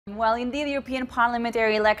Well, indeed, European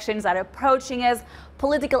parliamentary elections are approaching us.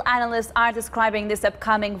 Political analysts are describing this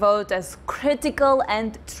upcoming vote as critical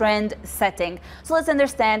and trend-setting. So let's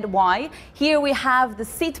understand why. Here we have the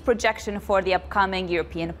seat projection for the upcoming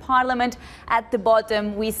European Parliament. At the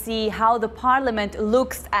bottom, we see how the Parliament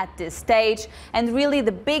looks at this stage. And really,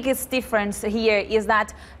 the biggest difference here is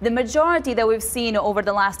that the majority that we've seen over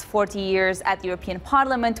the last 40 years at the European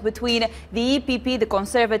Parliament between the EPP, the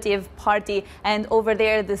Conservative Party, and over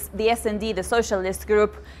there, the SD, the Socialist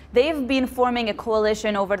Group, they've been forming a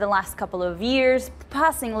coalition over the last couple of years,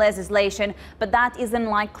 passing legislation, but that isn't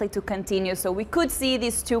likely to continue. So we could see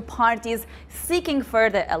these two parties seeking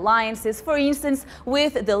further alliances, for instance,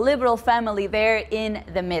 with the Liberal family there in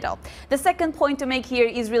the middle. The second point to make here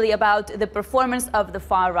is really about the performance of the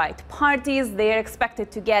far-right parties. They're expected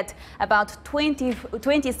to get about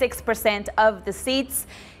 26% of the seats.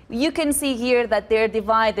 You can see here that they're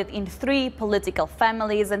divided in three political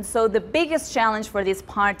families, and so the biggest challenge for these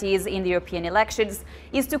parties in the European elections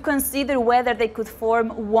is to consider whether they could form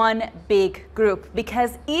one big group.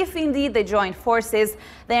 Because if indeed they join forces,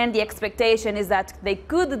 then the expectation is that they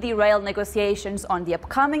could derail negotiations on the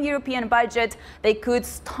upcoming European budget, they could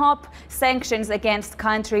stop sanctions against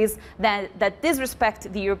countries that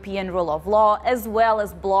disrespect the European rule of law, as well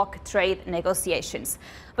as block trade negotiations.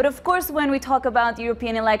 But of course, when we talk about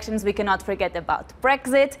European elections, we cannot forget about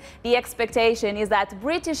Brexit. The expectation is that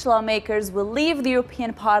British lawmakers will leave the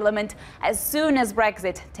European Parliament as soon as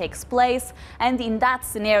Brexit takes place. And in that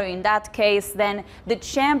scenario, in that case, then the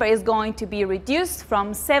chamber is going to be reduced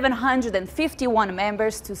from 751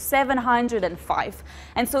 members to 705.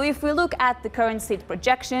 And so if we look at the current seat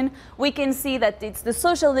projection, we can see that it's the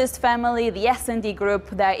Socialist family, the SD group,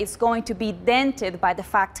 that is going to be dented by the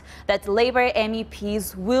fact that Labour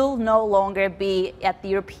MEPs will no longer be at the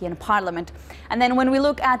European Parliament. And then when we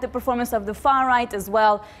look at the performance of the far right as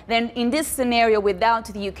well, then in this scenario without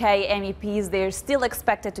the UK MEPs, they're still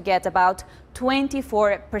expected to get about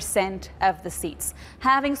 24% of the seats.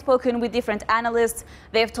 Having spoken with different analysts,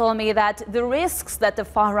 they've told me that the risks that the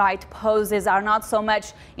far right poses are not so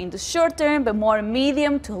much in the short term, but more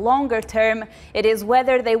medium to longer term. It is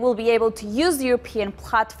whether they will be able to use the European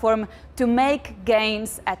platform to make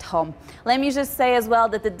gains at home. Let me just say as well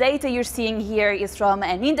that the data you're seeing here is from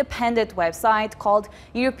an independent website called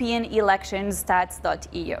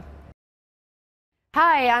EuropeanElectionsStats.eu.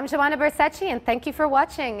 Hi, I'm Joanna Bersecci, and thank you for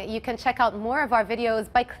watching. You can check out more of our videos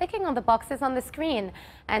by clicking on the boxes on the screen.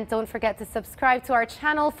 And don't forget to subscribe to our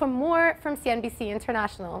channel for more from CNBC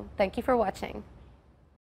International. Thank you for watching.